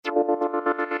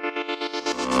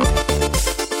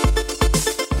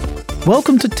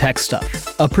Welcome to Tech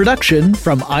Stuff, a production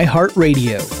from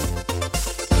iHeartRadio.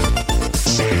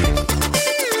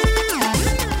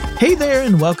 Hey there,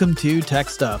 and welcome to Tech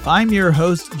Stuff. I'm your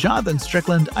host, Jonathan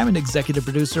Strickland. I'm an executive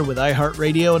producer with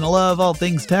iHeartRadio, and I love all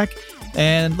things tech.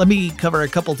 And let me cover a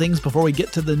couple things before we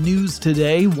get to the news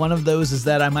today. One of those is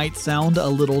that I might sound a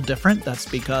little different. That's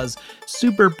because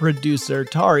super producer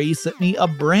Tari sent me a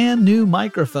brand new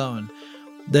microphone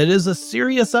that is a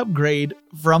serious upgrade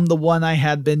from the one I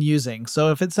had been using.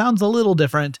 So if it sounds a little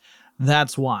different,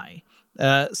 that's why.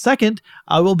 Second,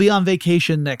 I will be on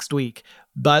vacation next week,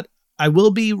 but I will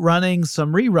be running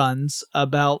some reruns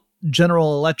about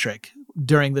General Electric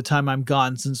during the time I'm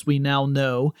gone, since we now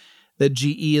know that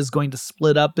GE is going to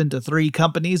split up into 3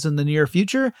 companies in the near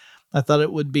future. I thought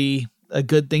it would be a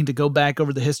good thing to go back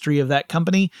over the history of that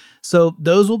company. So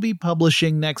those will be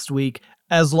publishing next week,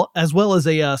 as well as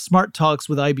a Smart Talks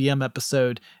with IBM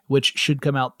episode, which should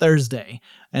come out Thursday.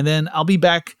 And then I'll be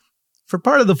back for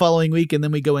part of the following week, and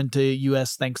then we go into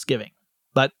U.S. Thanksgiving.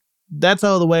 But that's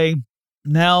out of the way.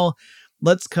 Now,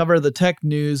 let's cover the tech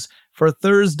news for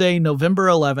Thursday, November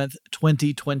 11th,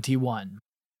 2021.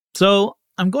 So,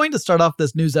 I'm going to start off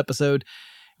this news episode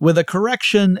with a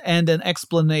correction and an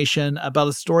explanation about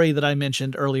a story that I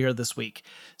mentioned earlier this week.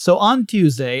 So on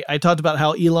Tuesday, I talked about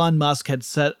how Elon Musk had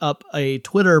set up a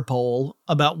Twitter poll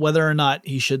about whether or not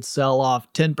he should sell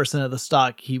off 10% of the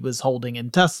stock he was holding in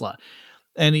Tesla.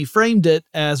 And he framed it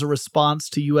as a response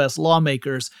to U.S.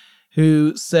 lawmakers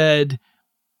who said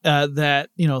that,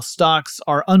 stocks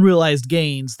are unrealized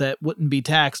gains that wouldn't be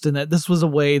taxed, and that this was a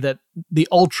way that the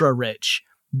ultra-rich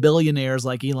billionaires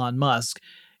like Elon Musk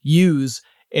use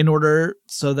in order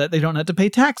so that they don't have to pay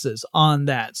taxes on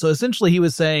that. So essentially he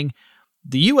was saying,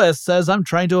 the US says I'm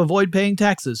trying to avoid paying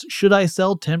taxes. Should I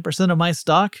sell 10% of my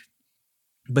stock?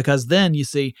 Because then, you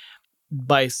see,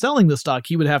 by selling the stock,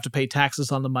 he would have to pay taxes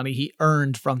on the money he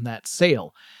earned from that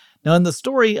sale. Now, in the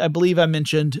story, I believe I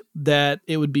mentioned that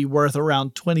it would be worth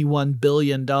around $21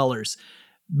 billion.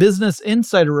 Business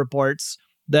Insider reports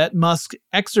that Musk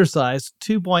exercised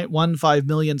 2.15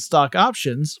 million stock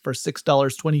options for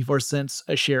 $6.24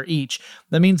 a share each.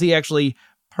 That means he actually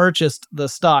purchased the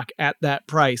stock at that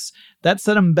price. That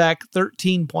set him back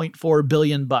 $13.4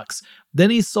 billion. Then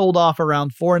he sold off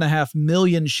around 4.5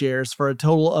 million shares for a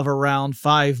total of around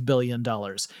 $5 billion.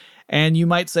 And you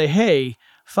might say, hey,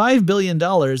 $5 billion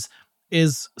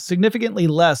is significantly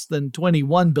less than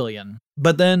 $21 billion.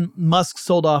 But then Musk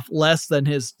sold off less than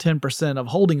his 10% of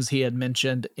holdings he had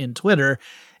mentioned in Twitter.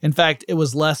 In fact, it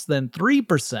was less than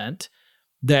 3%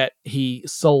 that he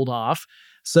sold off.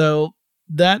 So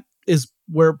that is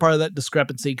where part of that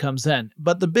discrepancy comes in.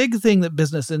 But the big thing that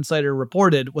Business Insider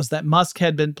reported was that Musk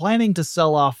had been planning to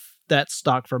sell off that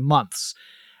stock for months,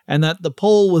 and that the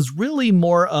poll was really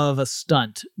more of a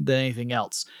stunt than anything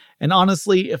else. And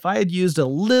honestly, if I had used a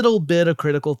little bit of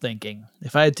critical thinking,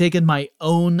 if I had taken my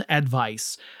own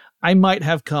advice, I might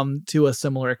have come to a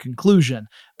similar conclusion.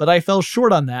 But I fell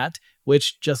short on that,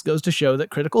 which just goes to show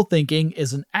that critical thinking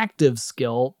is an active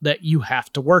skill that you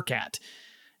have to work at.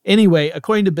 Anyway,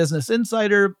 according to Business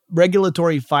Insider,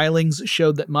 regulatory filings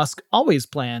showed that Musk always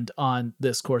planned on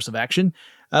this course of action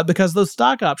because those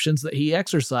stock options that he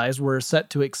exercised were set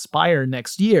to expire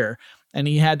next year, and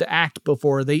he had to act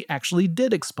before they actually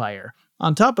did expire.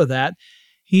 On top of that,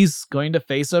 he's going to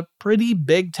face a pretty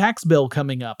big tax bill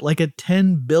coming up, like a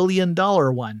 $10 billion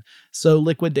one, so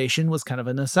liquidation was kind of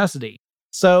a necessity.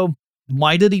 So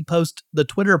why did he post the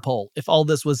Twitter poll if all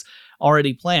this was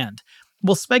already planned?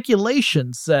 Well,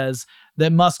 speculation says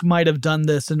that Musk might have done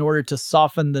this in order to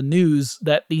soften the news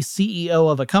that the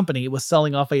CEO of a company was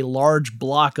selling off a large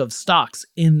block of stocks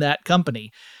in that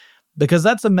company, because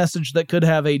that's a message that could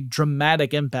have a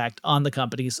dramatic impact on the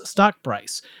company's stock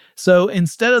price. So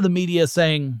instead of the media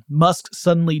saying Musk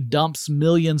suddenly dumps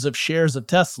millions of shares of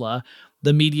Tesla,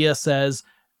 the media says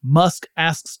Musk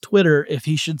asks Twitter if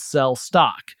he should sell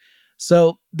stock.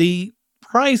 So the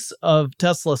price of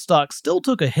Tesla stock still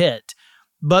took a hit,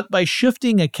 but by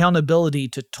shifting accountability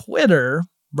to Twitter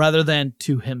rather than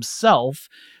to himself,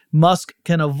 Musk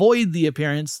can avoid the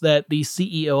appearance that the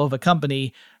CEO of a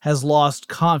company has lost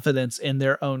confidence in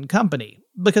their own company,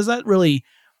 because that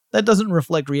doesn't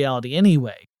reflect reality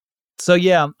anyway. So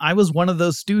yeah, I was one of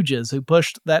those stooges who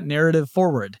pushed that narrative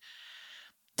forward.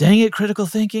 Dang it, critical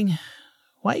thinking.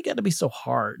 Why you gotta be so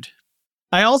hard?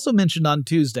 I also mentioned on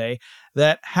Tuesday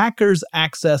that hackers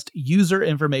accessed user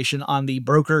information on the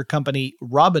broker company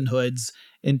Robinhood's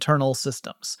internal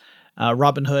systems.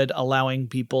 Robinhood allowing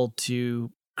people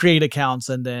to create accounts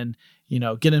and then,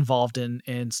 get involved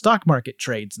in stock market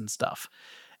trades and stuff.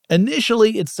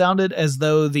 Initially, it sounded as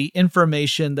though the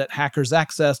information that hackers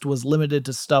accessed was limited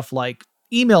to stuff like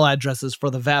email addresses for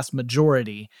the vast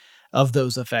majority of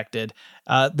those affected,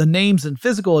 the names and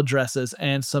physical addresses,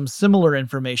 and some similar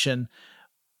information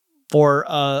for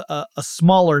a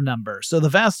smaller number. So the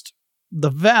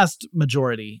vast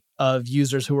majority of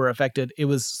users who were affected, it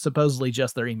was supposedly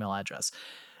just their email address.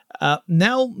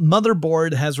 Now,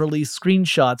 Motherboard has released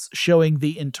screenshots showing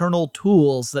the internal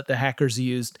tools that the hackers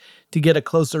used to get a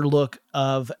closer look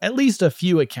of at least a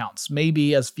few accounts,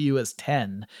 maybe as few as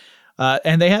 10.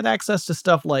 And they had access to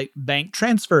stuff like bank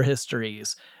transfer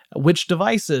histories, which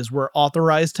devices were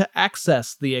authorized to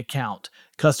access the account,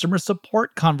 customer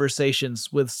support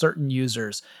conversations with certain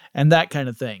users, and that kind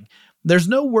of thing. There's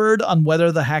no word on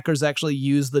whether the hackers actually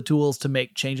used the tools to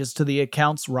make changes to the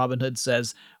accounts. Robinhood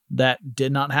says that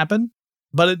did not happen,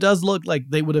 but it does look like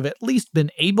they would have at least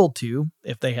been able to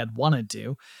if they had wanted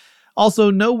to.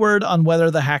 Also, no word on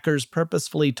whether the hackers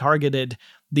purposefully targeted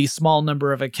the small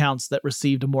number of accounts that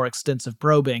received a more extensive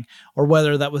probing, or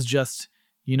whether that was just,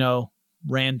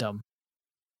 random.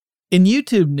 In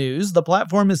YouTube news, the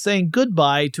platform is saying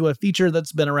goodbye to a feature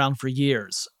that's been around for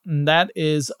years, and that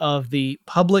is of the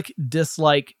public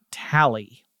dislike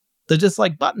tally. The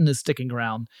dislike button is sticking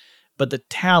around, but the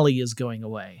tally is going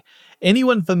away.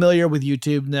 Anyone familiar with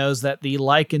YouTube knows that the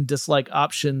like and dislike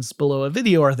options below a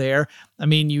video are there. I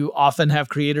mean, you often have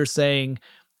creators saying,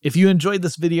 if you enjoyed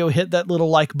this video, hit that little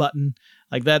like button.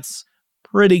 Like, that's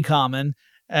pretty common.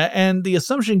 And the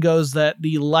assumption goes that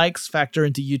the likes factor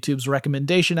into YouTube's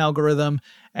recommendation algorithm,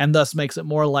 and thus makes it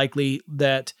more likely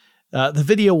that the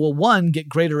video will, one, get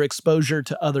greater exposure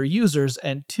to other users,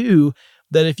 and two,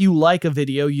 that if you like a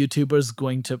video, YouTube is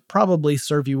going to probably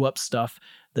serve you up stuff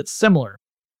that's similar.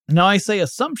 Now, I say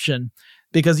assumption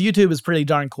because YouTube is pretty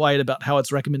darn quiet about how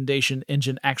its recommendation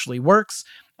engine actually works,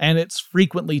 and it's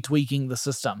frequently tweaking the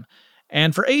system.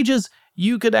 And for ages,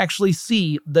 you could actually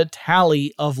see the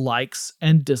tally of likes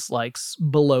and dislikes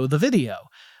below the video.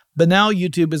 But now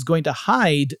YouTube is going to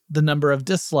hide the number of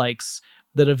dislikes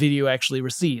that a video actually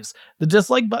receives. The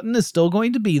dislike button is still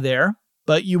going to be there,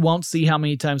 but you won't see how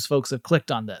many times folks have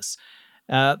clicked on this.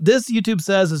 This, YouTube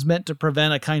says, is meant to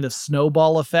prevent a kind of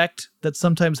snowball effect that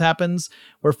sometimes happens,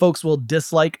 where folks will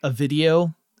dislike a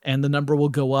video and the number will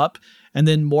go up, and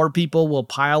then more people will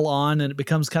pile on, and it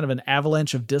becomes kind of an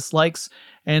avalanche of dislikes.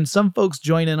 And some folks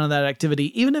join in on that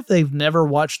activity, even if they've never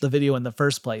watched the video in the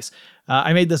first place.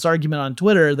 I made this argument on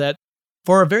Twitter that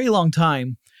for a very long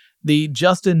time, the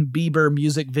Justin Bieber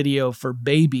music video for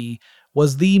Baby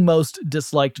was the most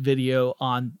disliked video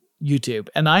on YouTube.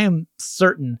 And I am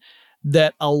certain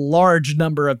that a large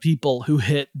number of people who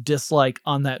hit dislike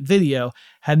on that video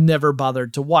had never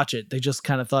bothered to watch it. They just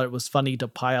kind of thought it was funny to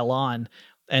pile on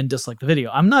and dislike the video.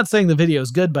 I'm not saying the video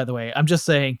is good, by the way. I'm just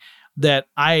saying that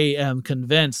I am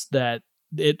convinced that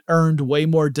it earned way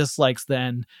more dislikes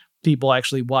than people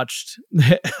actually watched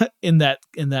in that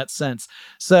sense.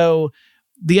 So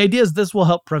the idea is this will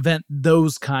help prevent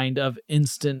those kind of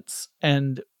instances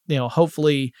and,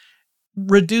 hopefully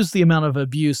reduce the amount of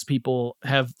abuse people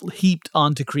have heaped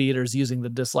onto creators using the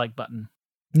dislike button.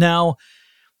 Now,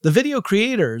 the video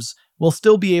creators will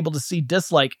still be able to see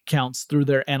dislike counts through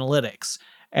their analytics,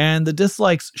 and the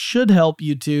dislikes should help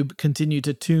YouTube continue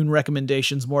to tune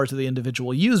recommendations more to the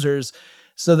individual users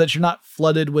so that you're not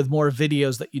flooded with more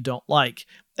videos that you don't like.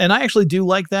 And I actually do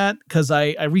like that because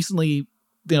I recently,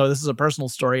 this is a personal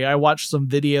story, I watched some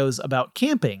videos about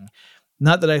camping.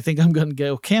 Not that I think I'm going to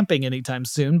go camping anytime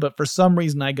soon, but for some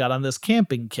reason I got on this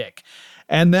camping kick.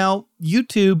 And now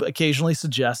YouTube occasionally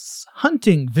suggests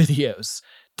hunting videos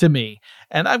to me.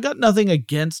 And I've got nothing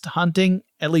against hunting,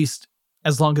 at least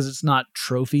as long as it's not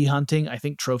trophy hunting. I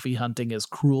think trophy hunting is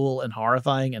cruel and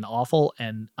horrifying and awful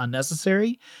and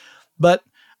unnecessary. But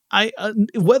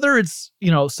whether it's,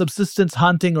 subsistence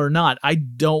hunting or not, I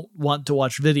don't want to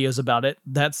watch videos about it.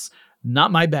 That's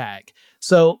not my bag.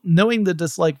 So knowing the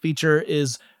dislike feature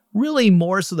is really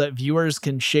more so that viewers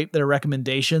can shape their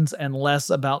recommendations and less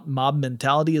about mob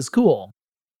mentality is cool.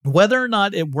 Whether or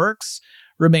not it works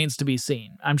remains to be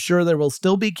seen. I'm sure there will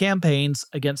still be campaigns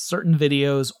against certain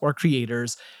videos or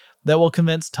creators that will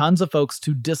convince tons of folks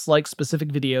to dislike specific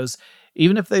videos,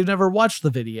 even if they've never watched the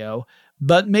video,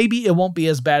 but maybe it won't be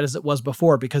as bad as it was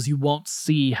before because you won't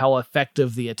see how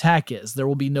effective the attack is. There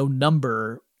will be no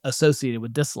number associated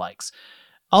with dislikes.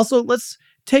 Also, let's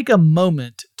take a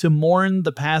moment to mourn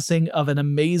the passing of an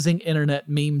amazing internet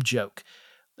meme joke,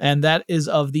 and that is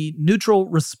of the neutral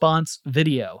response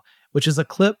video, which is a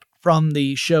clip from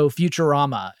the show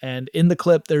Futurama. And in the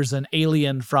clip, there's an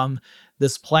alien from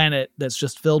this planet that's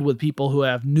just filled with people who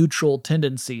have neutral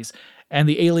tendencies. And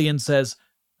the alien says,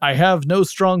 I have no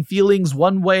strong feelings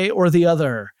one way or the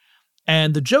other.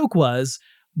 And the joke was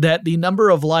that the number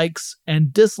of likes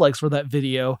and dislikes for that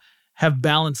video have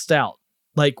balanced out.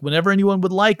 Like, whenever anyone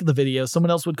would like the video,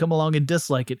 someone else would come along and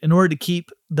dislike it in order to keep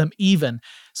them even.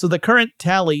 So the current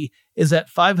tally is at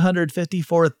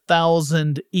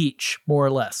 554,000 each, more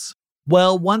or less.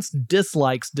 Well, once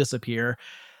dislikes disappear,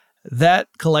 that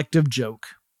collective joke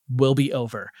will be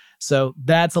over. So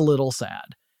that's a little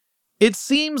sad. It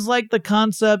seems like the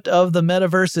concept of the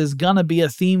metaverse is gonna be a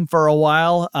theme for a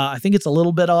while. I think it's a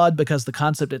little bit odd because the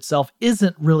concept itself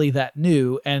isn't really that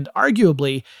new, and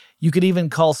arguably, you could even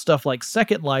call stuff like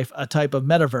Second Life a type of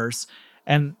metaverse,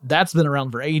 and that's been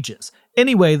around for ages.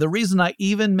 Anyway, the reason I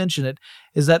even mention it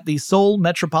is that the Seoul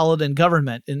Metropolitan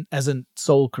Government, as in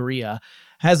Seoul, Korea,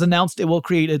 has announced it will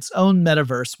create its own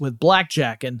metaverse with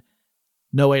blackjack and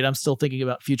no, wait, I'm still thinking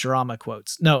about Futurama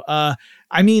quotes. No,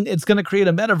 I mean, it's going to create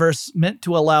a metaverse meant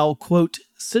to allow, quote,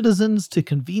 citizens to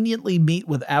conveniently meet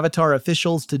with avatar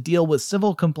officials to deal with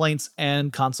civil complaints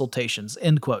and consultations,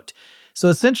 end quote. So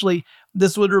essentially,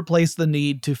 this would replace the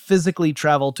need to physically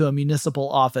travel to a municipal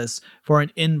office for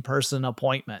an in-person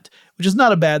appointment, which is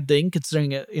not a bad thing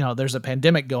considering there's a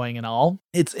pandemic going and all.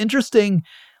 It's interesting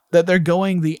that they're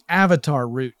going the avatar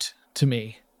route to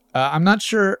me. I'm not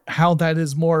sure how that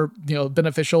is more,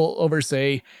 beneficial over,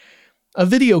 say, a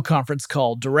video conference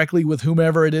call directly with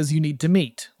whomever it is you need to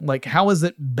meet. Like, how is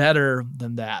it better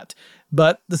than that?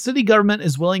 But the city government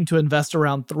is willing to invest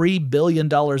around $3 billion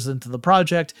into the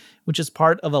project, which is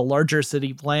part of a larger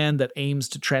city plan that aims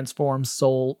to transform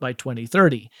Seoul by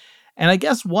 2030. And I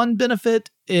guess one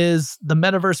benefit is the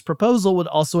metaverse proposal would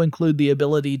also include the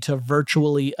ability to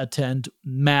virtually attend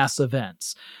mass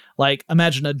events. Like,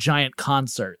 imagine a giant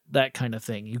concert, that kind of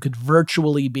thing. You could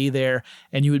virtually be there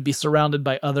and you would be surrounded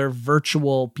by other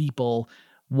virtual people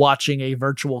watching a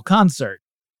virtual concert.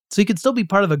 So you could still be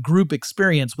part of a group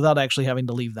experience without actually having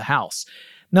to leave the house.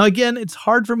 Now, again, it's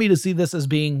hard for me to see this as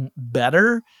being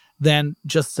better than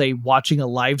just, say, watching a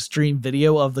live stream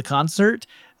video of the concert.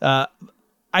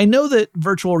 I know that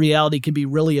virtual reality can be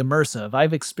really immersive.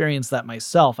 I've experienced that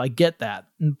myself. I get that.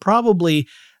 And probably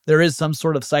there is some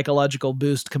sort of psychological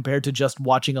boost compared to just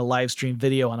watching a live stream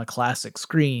video on a classic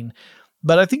screen.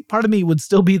 But I think part of me would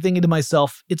still be thinking to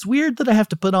myself, it's weird that I have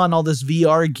to put on all this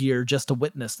VR gear just to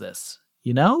witness this,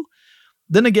 you know?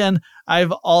 Then again,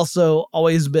 I've also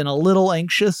always been a little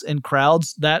anxious in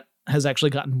crowds. That has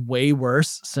actually gotten way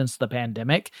worse since the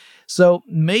pandemic. So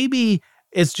maybe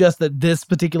it's just that this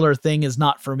particular thing is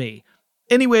not for me.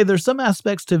 Anyway, there's some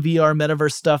aspects to VR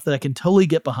metaverse stuff that I can totally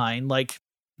get behind, like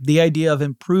the idea of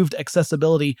improved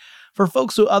accessibility for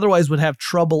folks who otherwise would have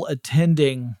trouble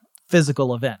attending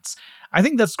physical events. I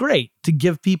think that's great to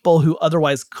give people who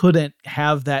otherwise couldn't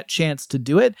have that chance to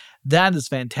do it. That is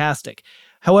fantastic.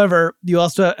 However, you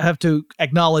also have to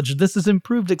acknowledge this is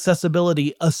improved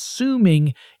accessibility,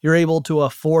 assuming you're able to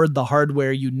afford the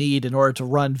hardware you need in order to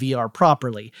run VR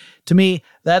properly. To me,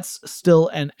 that's still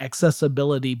an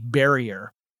accessibility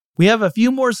barrier. We have a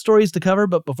few more stories to cover,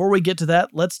 but before we get to that,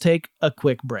 let's take a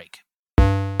quick break.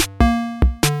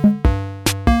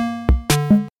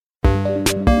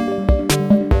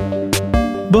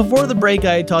 Before the break,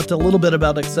 I talked a little bit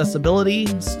about accessibility.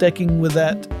 Sticking with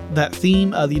that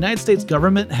theme, the United States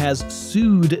government has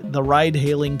sued the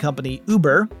ride-hailing company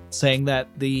Uber, saying that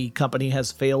the company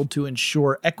has failed to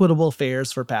ensure equitable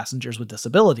fares for passengers with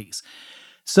disabilities.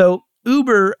 So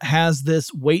Uber has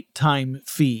this wait time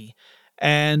fee,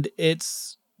 and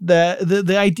it's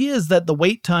the idea is that the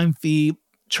wait time fee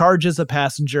charges a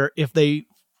passenger if they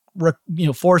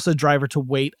force a driver to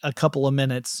wait a couple of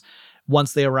minutes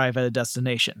once they arrive at a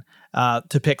destination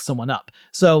to pick someone up.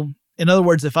 So in other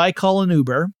words, if I call an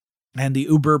Uber and the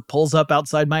Uber pulls up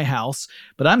outside my house,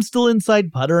 but I'm still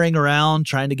inside puttering around,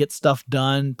 trying to get stuff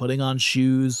done, putting on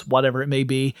shoes, whatever it may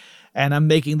be, and I'm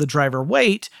making the driver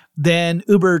wait, then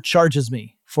Uber charges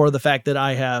me for the fact that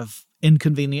I have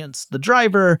inconvenienced the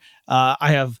driver.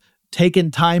 I have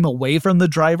taken time away from the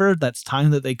driver. That's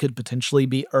time that they could potentially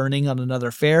be earning on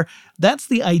another fare. That's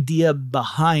the idea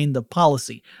behind the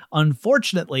policy.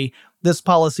 Unfortunately, this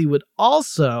policy would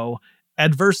also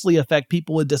adversely affect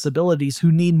people with disabilities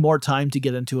who need more time to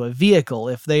get into a vehicle.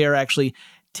 If they are actually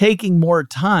taking more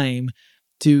time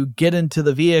to get into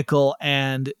the vehicle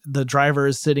and the driver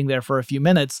is sitting there for a few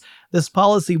minutes, this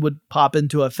policy would pop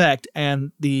into effect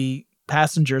and the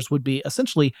passengers would be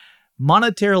essentially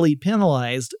monetarily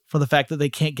penalized for the fact that they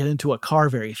can't get into a car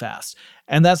very fast.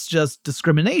 And that's just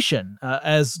discrimination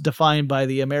as defined by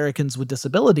the Americans with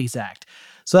Disabilities Act.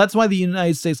 So that's why the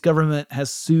United States government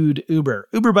has sued Uber.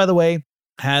 Uber, by the way,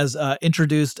 has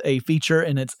introduced a feature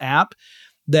in its app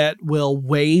that will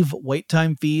waive wait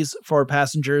time fees for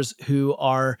passengers who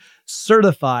are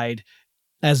certified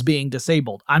as being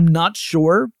disabled. I'm not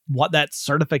sure what that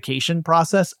certification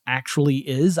process actually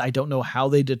is. I don't know how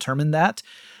they determine that.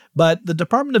 But the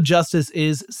Department of Justice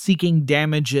is seeking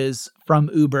damages from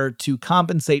Uber to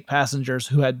compensate passengers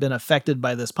who had been affected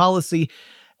by this policy,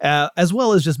 as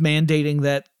well as just mandating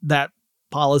that that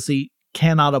policy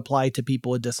cannot apply to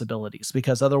people with disabilities,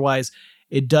 because otherwise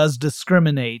it does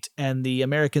discriminate, and the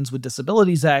Americans with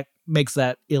Disabilities Act makes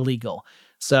that illegal.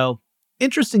 So,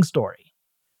 interesting story.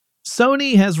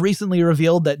 Sony has recently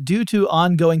revealed that due to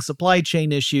ongoing supply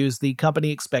chain issues, the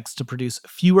company expects to produce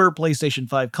fewer PlayStation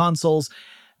 5 consoles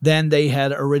than they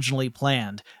had originally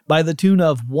planned, by the tune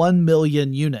of 1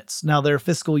 million units. Now, their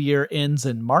fiscal year ends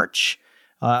in March,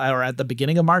 or at the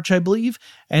beginning of March, I believe.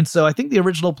 And so I think the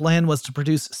original plan was to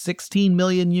produce 16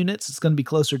 million units. It's going to be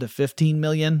closer to 15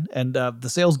 million. And the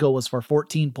sales goal was for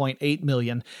 14.8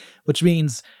 million, which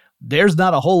means there's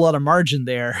not a whole lot of margin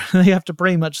there. They have to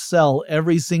pretty much sell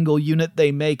every single unit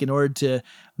they make in order to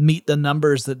meet the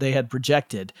numbers that they had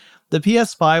projected. The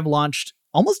PS5 launched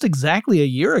almost exactly a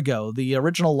year ago. The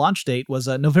original launch date was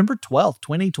November 12th,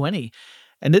 2020,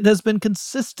 and it has been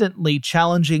consistently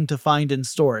challenging to find in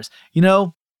stores. You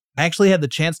know, I actually had the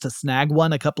chance to snag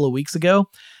one a couple of weeks ago,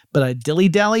 but I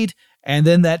dilly-dallied, and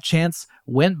then that chance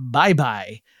went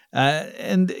bye-bye.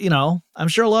 And, you know, I'm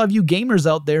sure a lot of you gamers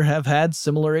out there have had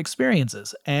similar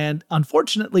experiences. And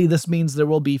unfortunately, this means there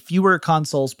will be fewer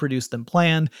consoles produced than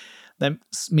planned. That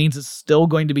means it's still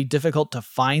going to be difficult to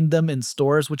find them in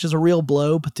stores, which is a real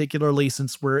blow, particularly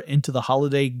since we're into the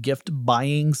holiday gift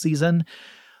buying season.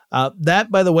 That,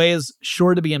 by the way, is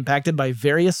sure to be impacted by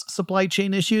various supply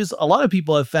chain issues. A lot of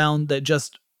people have found that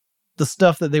just the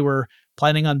stuff that they were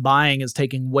planning on buying is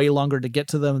taking way longer to get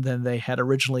to them than they had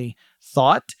originally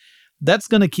thought. That's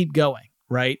going to keep going,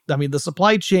 right? I mean, the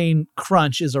supply chain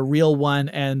crunch is a real one,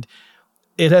 and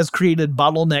it has created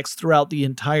bottlenecks throughout the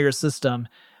entire system.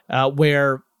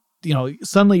 Where, you know,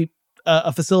 suddenly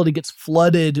a facility gets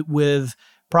flooded with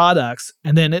products,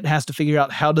 and then it has to figure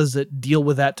out how does it deal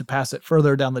with that to pass it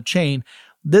further down the chain.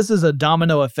 This is a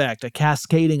domino effect, a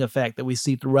cascading effect that we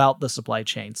see throughout the supply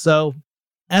chain. So,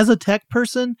 as a tech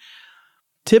person,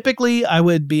 typically I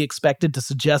would be expected to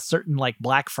suggest certain like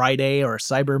Black Friday or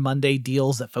Cyber Monday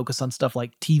deals that focus on stuff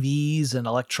like TVs and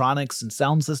electronics and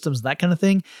sound systems, that kind of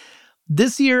thing.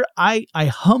 This year, I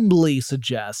humbly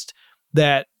suggest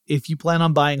that if you plan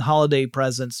on buying holiday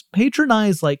presents,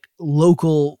 patronize like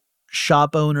local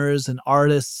shop owners and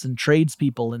artists and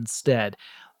tradespeople instead.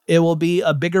 It will be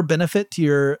a bigger benefit to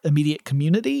your immediate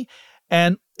community.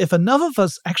 And if enough of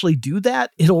us actually do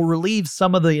that, it'll relieve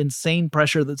some of the insane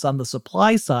pressure that's on the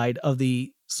supply side of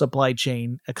the supply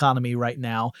chain economy right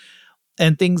now.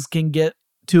 And things can get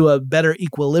to a better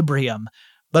equilibrium,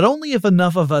 but only if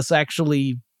enough of us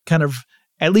actually kind of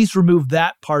at least remove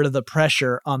that part of the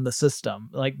pressure on the system.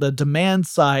 Like the demand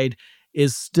side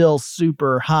is still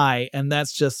super high, and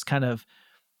that's just kind of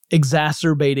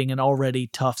exacerbating an already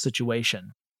tough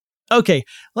situation. Okay,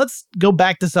 let's go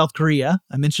back to South Korea.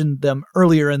 I mentioned them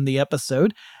earlier in the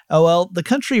episode. Well, the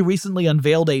country recently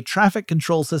unveiled a traffic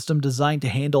control system designed to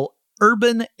handle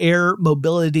urban air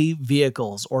mobility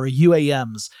vehicles, or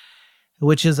UAMs,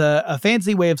 which is a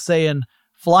fancy way of saying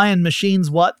flying machines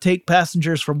what take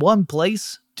passengers from one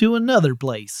place to another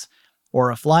place, or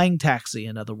a flying taxi,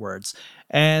 in other words.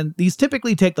 And these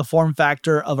typically take the form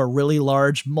factor of a really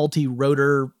large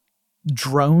multi-rotor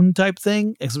drone type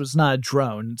thing, except it's not a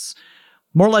drone. It's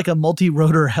more like a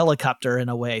multi-rotor helicopter in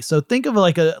a way. So think of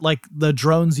like the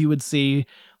drones you would see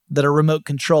that are remote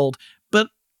controlled, but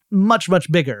much,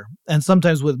 much bigger, and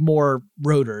sometimes with more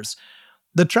rotors.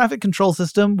 The traffic control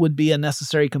system would be a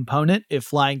necessary component if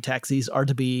flying taxis are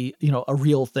to be, a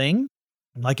real thing.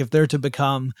 Like if they're to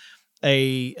become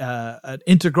an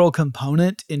integral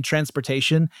component in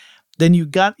transportation, then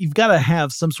you've got to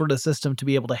have some sort of system to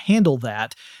be able to handle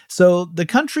that. So the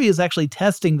country is actually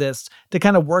testing this to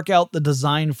kind of work out the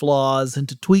design flaws and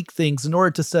to tweak things in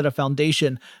order to set a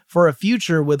foundation for a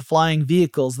future with flying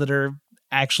vehicles that are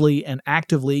actually and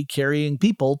actively carrying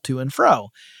people to and fro.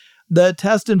 The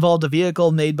test involved a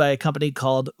vehicle made by a company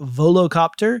called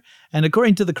Volocopter, and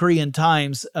according to the Korean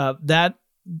Times, that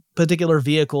particular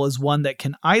vehicle is one that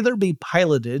can either be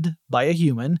piloted by a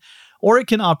human or it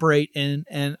can operate in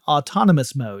an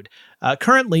autonomous mode.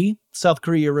 Currently, South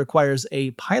Korea requires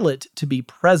a pilot to be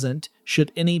present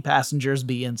should any passengers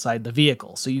be inside the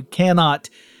vehicle. So you cannot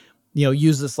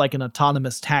use this like an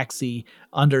autonomous taxi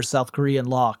under South Korean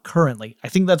law currently. I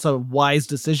think that's a wise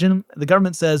decision. The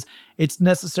government says it's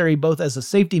necessary both as a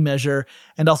safety measure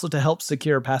and also to help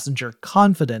secure passenger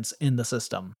confidence in the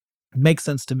system. Makes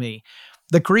sense to me.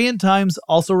 The Korean Times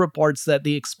also reports that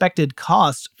the expected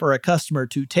cost for a customer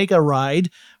to take a ride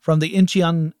from the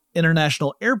Incheon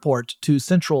International Airport to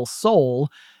Central Seoul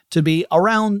to be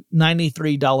around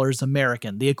 $93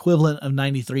 American, the equivalent of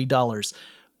 $93,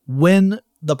 when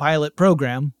the pilot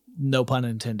program, no pun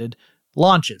intended,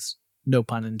 launches, no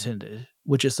pun intended,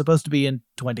 which is supposed to be in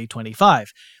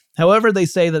 2025. However, they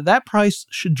say that price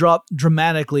should drop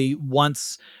dramatically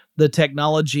once the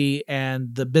technology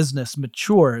and the business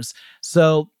matures.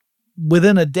 So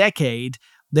within a decade,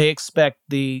 they expect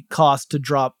the cost to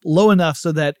drop low enough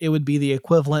so that it would be the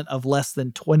equivalent of less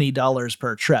than $20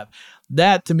 per trip.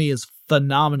 That to me is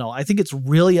phenomenal. I think it's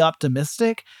really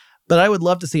optimistic, but I would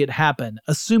love to see it happen,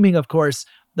 assuming, of course,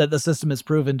 that the system is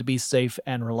proven to be safe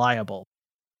and reliable.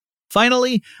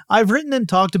 Finally, I've written and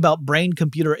talked about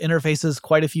brain-computer interfaces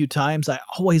quite a few times. I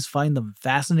always find them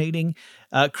fascinating.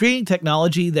 Creating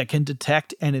technology that can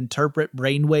detect and interpret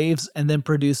brain waves and then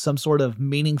produce some sort of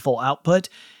meaningful output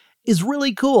is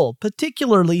really cool,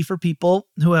 particularly for people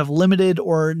who have limited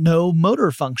or no motor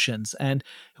functions and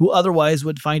who otherwise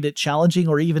would find it challenging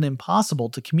or even impossible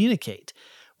to communicate.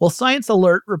 Well, Science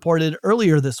Alert reported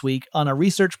earlier this week on a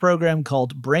research program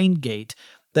called BrainGate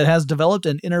that has developed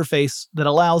an interface that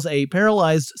allows a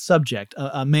paralyzed subject,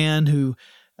 a man who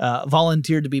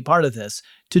volunteered to be part of this,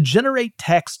 to generate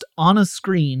text on a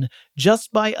screen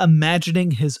just by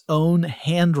imagining his own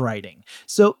handwriting.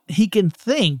 So he can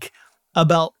think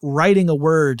about writing a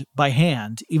word by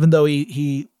hand, even though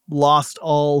he lost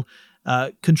all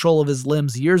control of his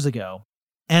limbs years ago.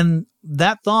 And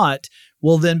that thought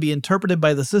will then be interpreted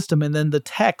by the system, and then the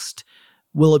text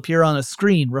will appear on a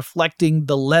screen reflecting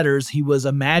the letters he was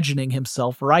imagining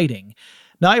himself writing.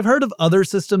 Now, I've heard of other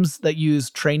systems that use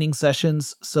training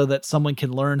sessions so that someone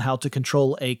can learn how to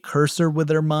control a cursor with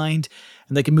their mind,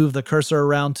 and they can move the cursor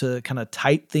around to kind of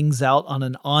type things out on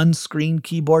an on-screen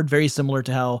keyboard, very similar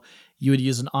to how you would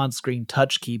use an on-screen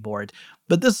touch keyboard.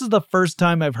 But this is the first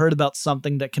time I've heard about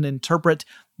something that can interpret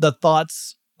the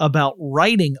thoughts about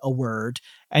writing a word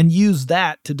and use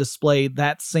that to display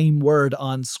that same word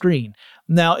on screen.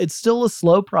 Now, it's still a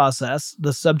slow process.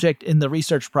 The subject in the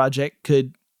research project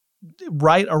could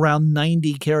write around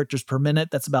 90 characters per minute.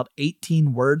 That's about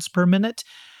 18 words per minute.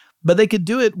 But they could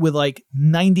do it with like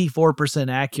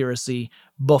 94% accuracy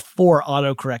before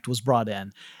autocorrect was brought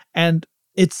in. And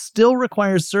it still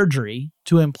requires surgery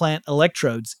to implant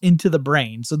electrodes into the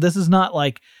brain. So this is not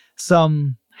like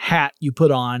some hat you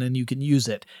put on and you can use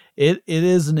it. It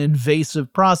is an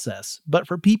invasive process. But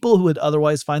for people who would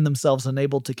otherwise find themselves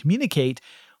unable to communicate,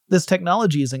 this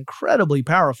technology is incredibly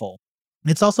powerful.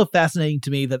 It's also fascinating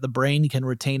to me that the brain can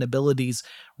retain abilities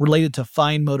related to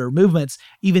fine motor movements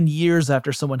even years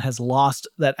after someone has lost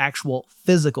that actual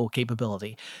physical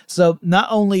capability. So not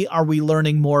only are we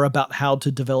learning more about how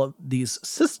to develop these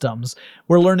systems,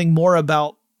 we're learning more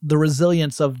about the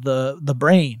resilience of the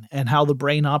brain and how the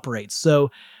brain operates. So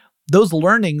those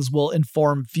learnings will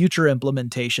inform future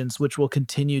implementations, which will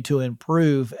continue to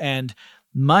improve. And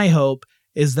my hope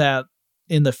is that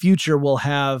in the future, we'll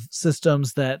have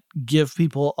systems that give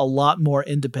people a lot more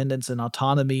independence and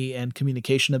autonomy and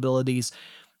communication abilities,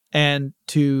 and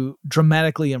to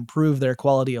dramatically improve their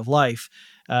quality of life,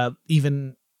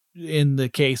 even in the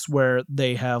case where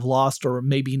they have lost or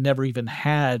maybe never even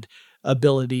had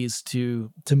abilities to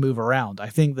move around. I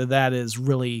think that is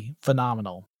really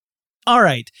phenomenal. All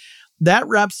right. That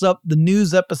wraps up the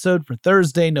news episode for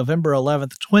Thursday, November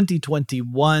 11th,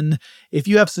 2021. If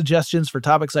you have suggestions for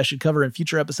topics I should cover in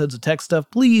future episodes of Tech Stuff,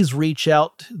 please reach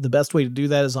out. The best way to do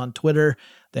that is on Twitter.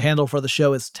 The handle for the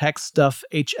show is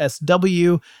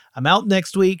TechStuffHSW. I'm out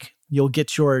next week. You'll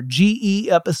get your GE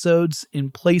episodes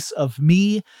in place of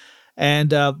me.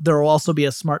 And there will also be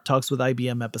a Smart Talks with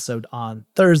IBM episode on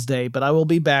Thursday, but I will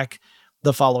be back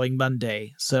the following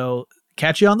Monday. So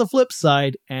catch you on the flip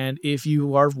side, and if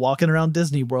you are walking around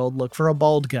Disney World, look for a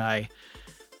bald guy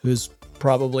who's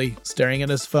probably staring at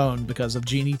his phone because of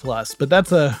Genie Plus. But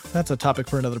that's a topic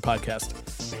for another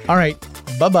podcast. All right,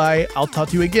 bye-bye. I'll talk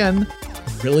to you again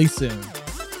really soon.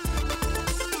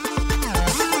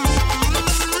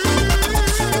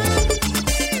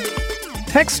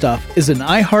 Tech Stuff is an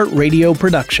iHeartRadio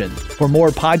production. For more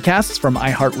podcasts from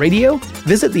iHeartRadio,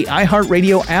 visit the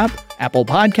iHeartRadio app, Apple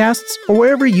Podcasts, or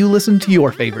wherever you listen to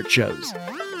your favorite shows.